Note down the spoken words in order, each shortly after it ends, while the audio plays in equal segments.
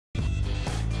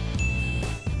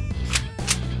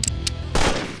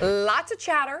Lots of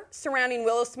chatter surrounding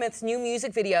Willow Smith's new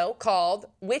music video called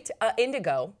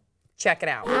Indigo. Check it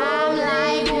out. I'm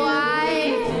like,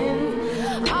 why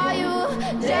are you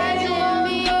judging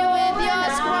me with your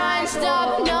scrunched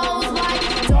up nose?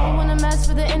 Like, don't wanna mess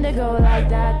with the indigo like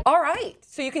that. All right,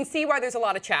 so you can see why there's a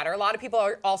lot of chatter. A lot of people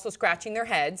are also scratching their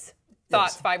heads.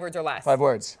 Thoughts, yes. 5 words or less. 5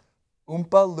 words.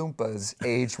 Oompa Loompas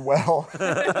age well.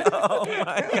 Oh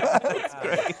my God, that's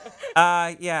great.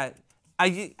 Yeah,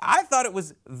 I thought it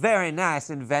was very nice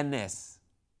in Venice.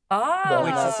 Ah.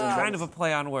 Which is kind of a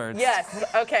play on words. Yes,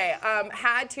 okay.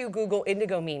 Had to Google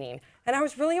indigo meaning, and I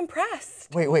was really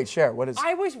impressed. Wait, share. What is...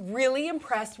 I was really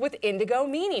impressed with indigo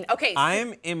meaning. Okay.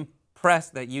 I'm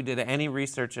impressed that you did any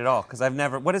research at all, because I've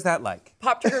never, what is that like?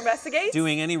 Pop Trigger Investigates?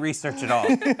 Doing any research at all.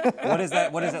 What is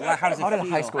that, what is it like, how does it feel? How did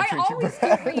high school treat you? I always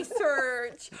do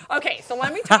research. Okay, so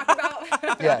let me talk about...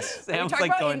 Yes. Sam's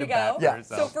like going indigo. to bat for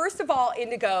herself. So first of all,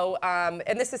 indigo,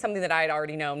 and this is something that I had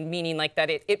already known, meaning like that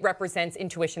it represents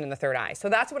intuition in the third eye. So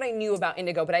that's what I knew about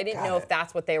indigo, but I didn't know if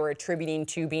that's what they were attributing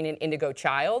to being an indigo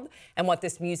child and what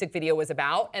this music video was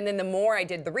about. And then the more I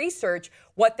did the research,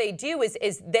 what they do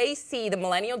is they see the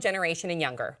millennial generation and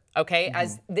younger, okay,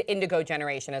 as the indigo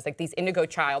generation, as like these indigo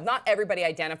child. Not everybody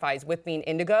identifies with being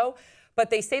indigo, but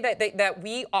they say that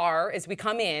we are, as we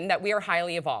come in, that we are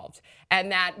highly evolved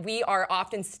and that we are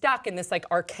often stuck in this like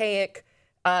archaic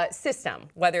system,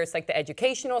 whether it's like the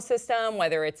educational system,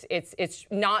 whether it's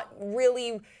not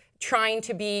really trying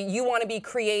to be, you want to be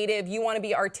creative, you want to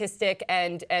be artistic,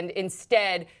 and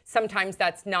instead sometimes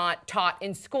that's not taught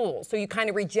in school. So you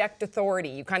kind of reject authority.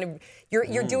 You kind of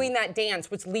you're doing that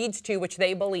dance, which leads to, which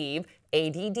they believe,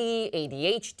 ADD,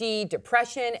 ADHD,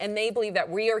 depression, and they believe that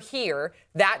we are here,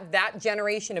 that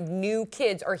generation of new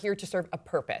kids are here to serve a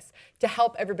purpose, to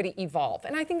help everybody evolve.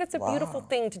 And I think that's a beautiful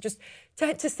thing to just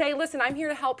to say, listen, I'm here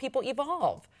to help people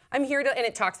evolve. I'm here to, and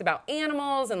it talks about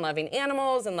animals and loving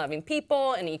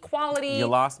people and equality. You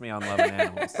lost me on loving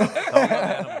animals. Don't love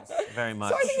animals very much.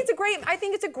 So I think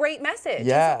it's a great message.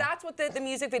 Yeah. And so that's what the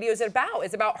music video is about.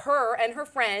 It's about her and her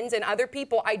friends and other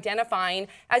people identifying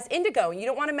as indigo, and you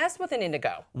don't want to mess with an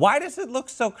indigo. Why does it look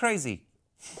so crazy?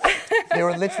 They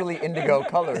were literally indigo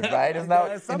colored, right? Isn't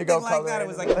that indigo like colored? that. It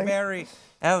was like very.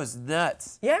 That was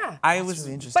nuts. Yeah. Really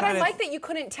interesting. But I like that you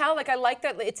couldn't tell. Like I like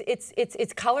that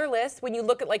it's colorless. When you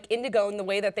look at like indigo and the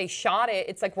way that they shot it,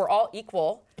 it's like we're all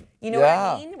equal. You know what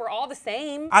I mean? We're all the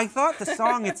same. I thought the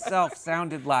song itself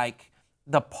sounded like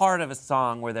the part of a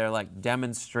song where they're like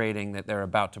demonstrating that they're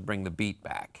about to bring the beat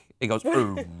back. It goes,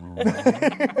 and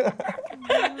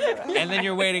then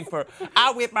you're waiting for,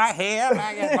 I whip my hair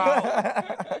back and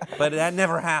forth. But that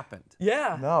never happened.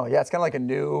 Yeah. No, yeah, it's kind of like a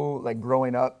new, like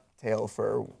growing up tale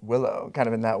for Willow, kind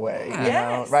of in that way. You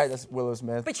Yes. know? Right, that's Willow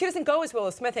Smith. But she doesn't go as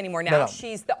Willow Smith anymore now. No.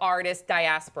 She's the artist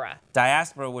diaspora.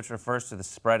 Diaspora, which refers to the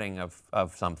spreading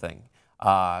of something,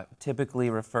 typically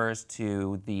refers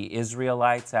to the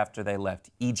Israelites after they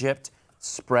left Egypt,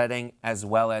 spreading, as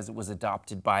well as it was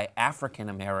adopted by African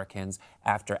Americans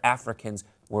after Africans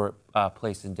were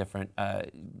placed in different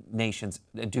nations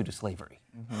due to slavery.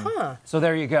 Huh. So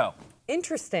there you go.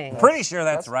 Interesting. Pretty sure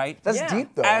that's right. That's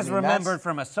deep, though. As remembered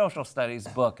from a social studies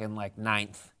book in like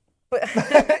 9th.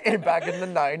 Back in the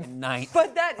 9th.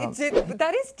 But that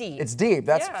is deep. It's deep.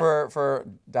 That's for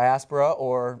diaspora,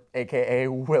 or AKA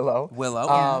Willow. Willow.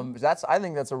 I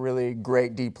think that's a really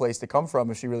great deep place to come from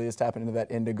if she really is tapping into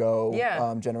that indigo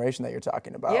generation that you're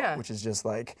talking about, which is just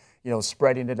like, you know,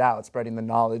 spreading it out, spreading the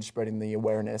knowledge, spreading the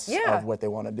awareness of what they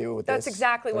want to do with That's this.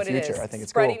 exactly what future. it is. I think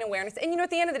it's spreading cool. awareness. And you know, at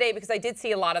the end of the day, because I did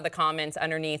see a lot of the comments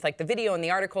underneath, like the video and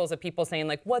the articles of people saying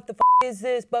like, what the is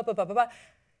this? Blah, blah, blah, blah, blah.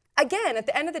 Again, at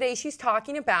the end of the day, she's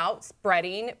talking about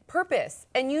spreading purpose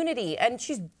and unity, and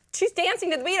she's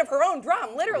dancing to the beat of her own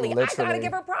drum, literally. I gotta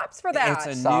give her props for that.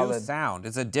 It's a new sound.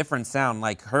 It's a different sound.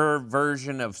 Like her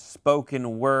version of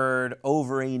spoken word,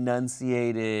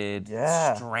 over-enunciated,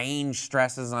 strange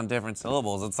stresses on different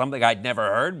syllables. It's something I'd never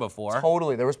heard before.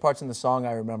 Totally. There was parts in the song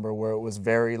I remember where it was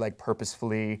very like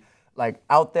purposefully like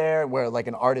out there, where like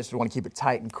an artist would want to keep it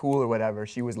tight and cool or whatever.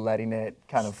 She was letting it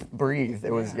kind of breathe.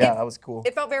 It was, that was cool.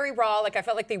 It felt very raw. Like I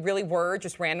felt like they really were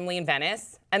just randomly in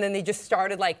Venice, and then they just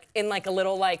started like in like a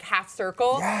little like half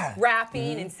circle,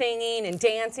 rapping and singing and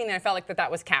dancing, and I felt like that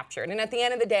was captured. And at the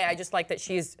end of the day, I just like that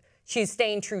she's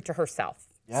staying true to herself.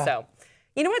 So,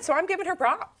 you know what? So I'm giving her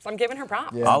props. I'm giving her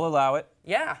props. I'll allow it.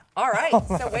 Yeah. All right.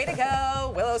 So way to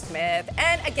go, Willow Smith.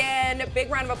 And again, big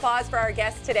round of applause for our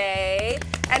guest today.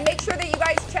 And make sure that you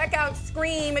guys check out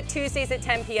Scream Tuesdays at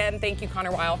 10 p.m. Thank you,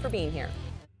 Connor Weil, for being here.